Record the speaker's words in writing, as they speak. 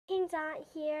parents aren't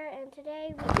here, and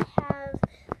today we have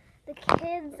the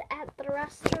kids at the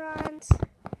restaurant,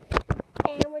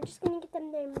 and we're just going to get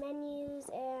them their menus,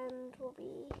 and we'll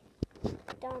be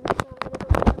done. So I'm going to go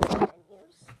get them their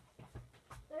menus.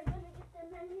 They're going to get their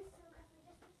menus because we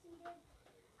just proceeded a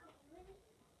couple minutes.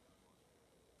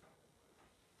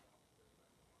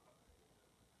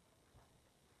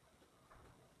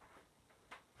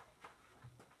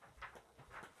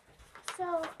 So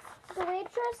the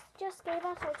waitress just gave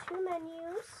us our 2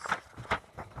 menus.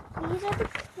 These are the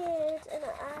kids, and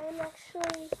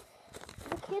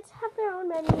the kids have their own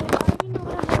menu. I already know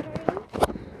what I'm ordering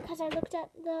because I looked at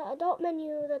the adult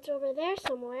menu that's over there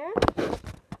somewhere.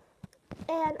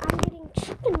 And I'm getting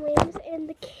chicken wings, and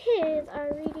the kids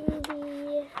are reading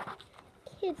the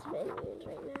kids' menus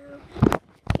right now.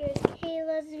 Here's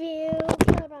Kayla's view.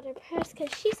 Kayla brought her purse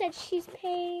because she said she's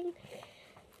paying.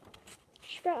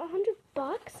 She brought $100.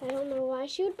 I don't know why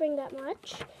she would bring that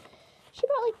much. She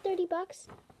brought like $30.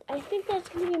 I think that's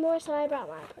going to be more, so I brought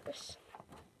my purse.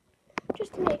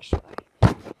 Just to make sure.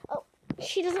 Oh,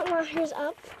 she doesn't want hers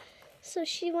up, so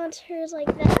she wants hers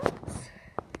like that.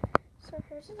 So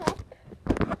hers is up.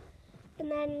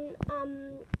 And then,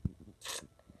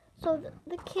 so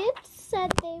the kids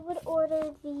said they would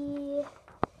order the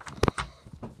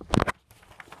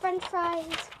French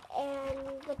fries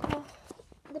and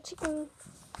the chicken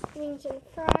wings and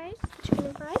fries, chicken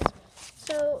and fries.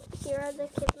 So here are the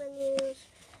kids' menus.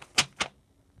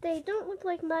 They don't look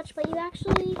like much, but I'll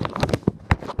actually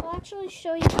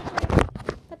show you.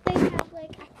 But they have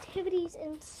like activities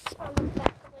on the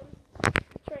back of them.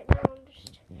 Right now,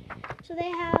 so they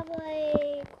have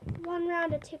like 1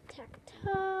 round of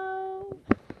tic-tac-toe,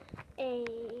 a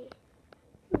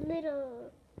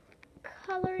little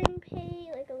coloring page,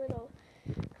 like a little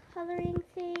coloring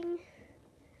thing.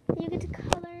 You get to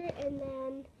color, and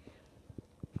then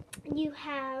you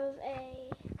have a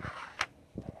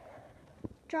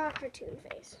draw a cartoon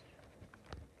face.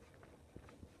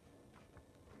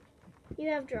 You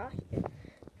have draw here.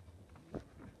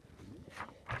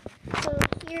 So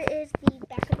here is the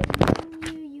back of the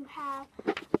menu. You have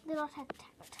little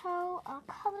tic-tac-toe,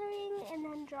 coloring, and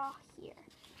then draw here.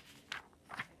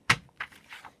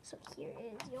 So here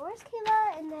is yours,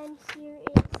 Kayla, and then here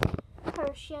is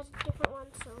hers. She has a different one,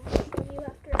 so I'll show you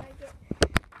after I get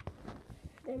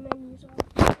their menus on.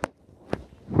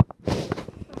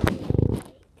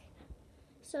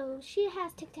 So she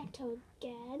has tic-tac-toe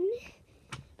again,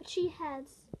 but she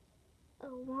has a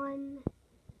 1,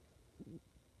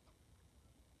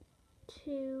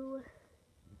 2,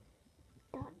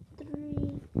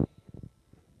 3,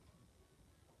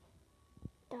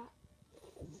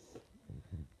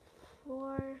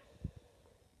 4.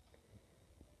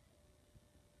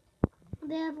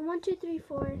 They have 1, 2, 3,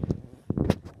 4.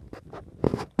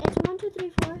 It's 1, 2,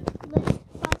 3, 4. List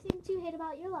 5 things you hate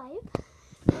about your life,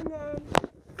 and then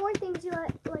 4 things you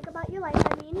like about your life.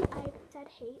 I said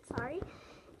hate, sorry.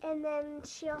 And then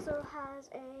she also has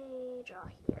a draw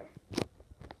here.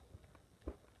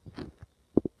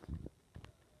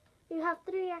 You have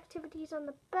 3 activities on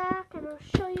the back, and I'll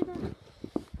show you them.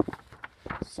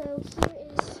 So here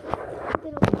is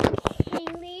little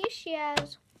Kaylee. She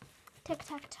has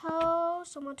tic-tac-toe,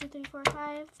 so 1, 2, 3, 4,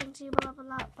 5 things you love a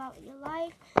lot about your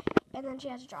life. And then she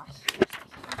has a draw here. So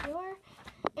here's yours.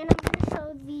 And I'm going to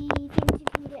show the things you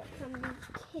can get from the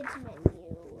kids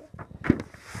menu.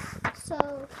 So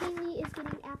Kaylee is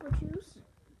getting apple juice.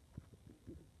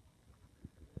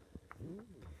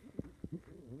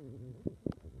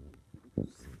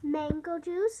 Mango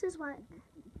juice is what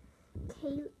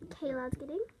Kayla's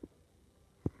getting.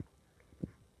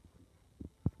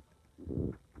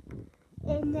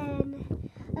 And then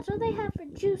that's what they have for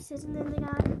juices. And then they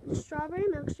got strawberry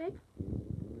milkshake.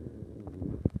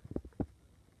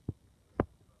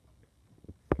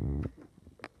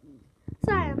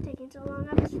 Sorry I'm taking so long,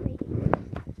 I'm just reading.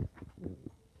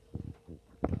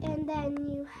 And then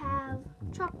you have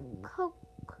cocoa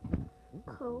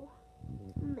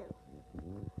milk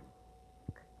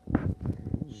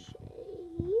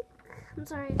shake. I'm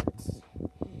sorry.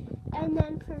 And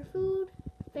then for food,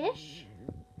 fish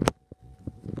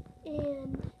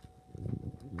and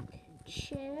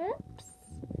chips.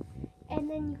 And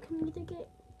then you can either get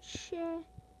chicken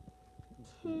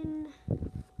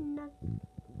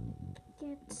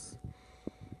nuggets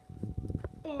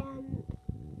and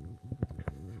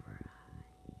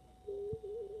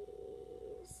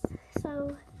fries. So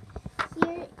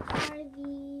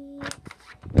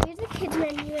here's the kids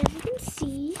menu. As you can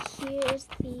see,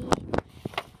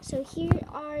 here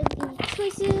are the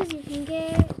choices you can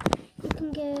get. You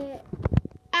can get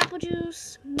apple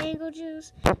juice, mango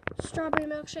juice, strawberry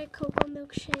milkshake, cocoa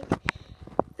milkshake,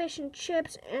 fish and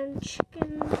chips, and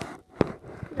chicken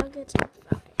nuggets and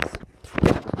fries.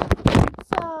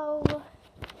 So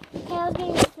Kayla's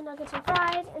getting the chicken nuggets and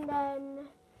fries, and then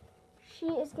she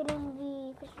is getting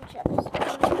the fish and chips.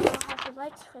 I don't know how she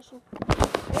likes fish and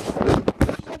chips.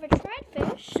 She's never tried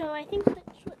fish, so I think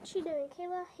that's what she's doing.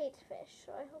 Kayla hates fish,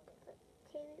 so I hope that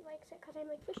Kayla likes it because I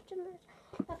make fish dinners.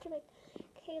 I have to make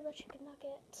Kayla chicken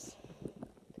nuggets.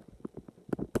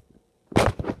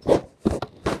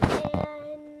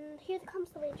 And here comes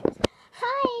the waitress.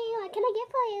 Hi, what can I get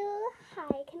for you?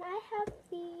 Hi, can I have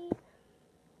the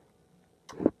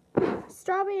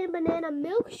strawberry and banana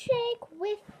milkshake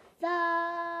with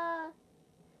the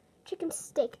chicken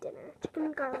steak dinner,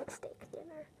 chicken garlic steak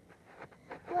dinner?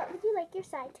 What would you like your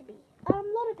side to be?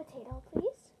 Loaded potato,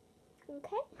 please.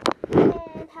 Okay.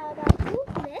 And how about you,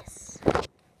 miss?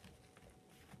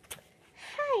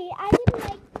 Hi, I would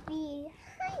like the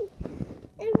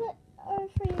and what or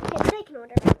for your kids? They can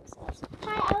order by themselves.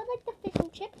 Hi, I would like the fish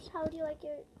and chips. How would you like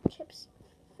your chips?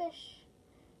 Fish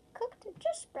cooked?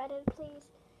 Just breaded, please.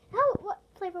 What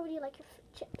flavor would you like your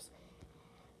chips?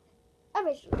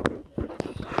 Original.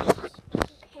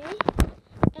 Okay.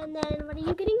 And then what are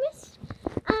you getting, miss?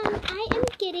 I am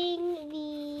getting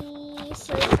the,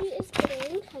 so she is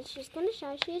getting, because she's going to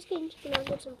shy, she is getting chicken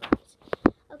nuggets and fries.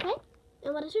 Okay?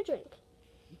 And what is her drink?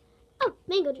 Oh,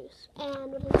 mango juice.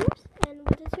 And what is yours? And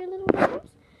what is your little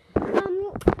brother's?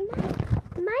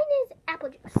 Mine is apple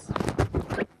juice.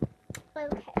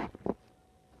 Okay.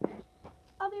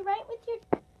 I'll be right with your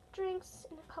drinks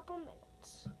in a couple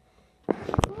minutes.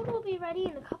 Food will be ready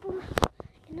in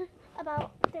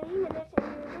about 30 minutes, and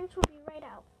your drinks will be right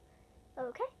out.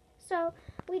 Okay? So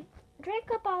we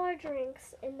drank up all our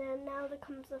drinks, and then now there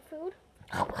comes the food.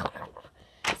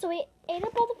 So we ate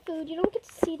up all the food. You don't get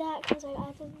to see that because I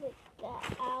added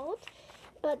that out.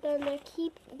 But then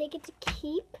they get to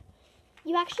keep.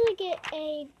 You actually get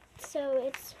so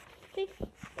it's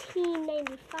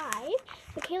 $15.95.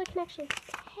 But Kayla can actually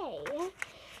pay.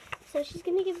 So she's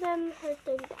gonna give them her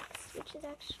 $30, which is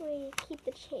actually keep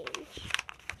the change.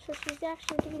 So she's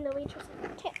actually giving the waitress a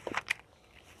tip.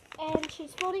 And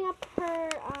she's folding up her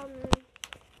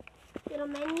little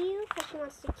menu because she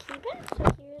wants to keep it. So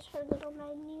here's her little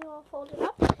menu all folded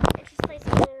up. And she's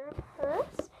placing it in her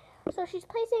purse. So she's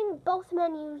placing both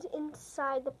menus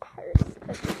inside the purse.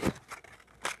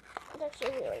 It's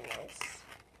actually really nice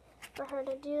for her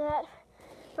to do that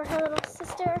for her little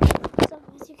sister. So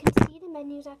as you can see, the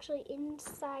menu is actually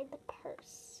inside the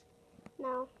purse.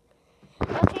 Now,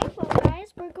 okay, well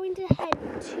guys, we're going to head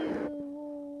to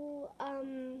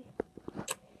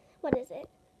what is it?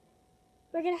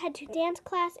 We're gonna head to dance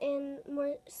class and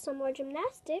some more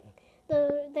gymnastics.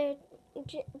 The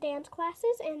dance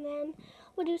classes, and then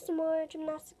we'll do some more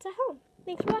gymnastics at home.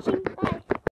 Thanks for watching. Bye.